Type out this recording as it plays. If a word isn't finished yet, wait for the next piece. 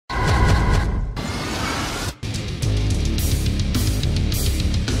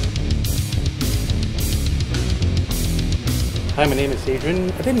Hi, my name is Adrian.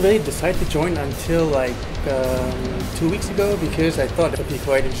 I didn't really decide to join until like 2 weeks ago because I thought it would be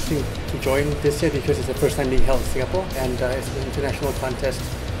quite interesting to join this year because it's the first time being held in Singapore and it's an international contest.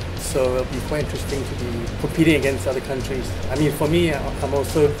 So it'll be quite interesting to be competing against other countries. I mean, for me, I'm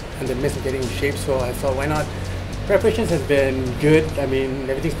also in the midst of getting in shape, so I thought, why not? Preparations has been good. I mean,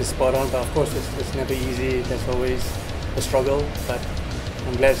 everything's been spot on, but of course it's never easy. There's always a struggle, but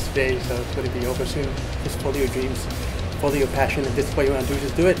I'm glad it's today, so it's going to be over soon. Just follow your dreams, follow your passion. If this is what you want to do,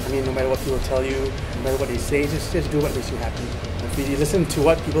 just do it. I mean, no matter what people tell you, no matter what they say, just do what makes you happy. If we listen to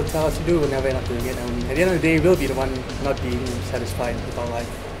what people tell us to do, we'll never end up doing it. And at the end of the day, we'll be the one not being satisfied with our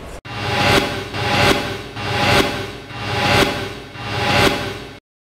life.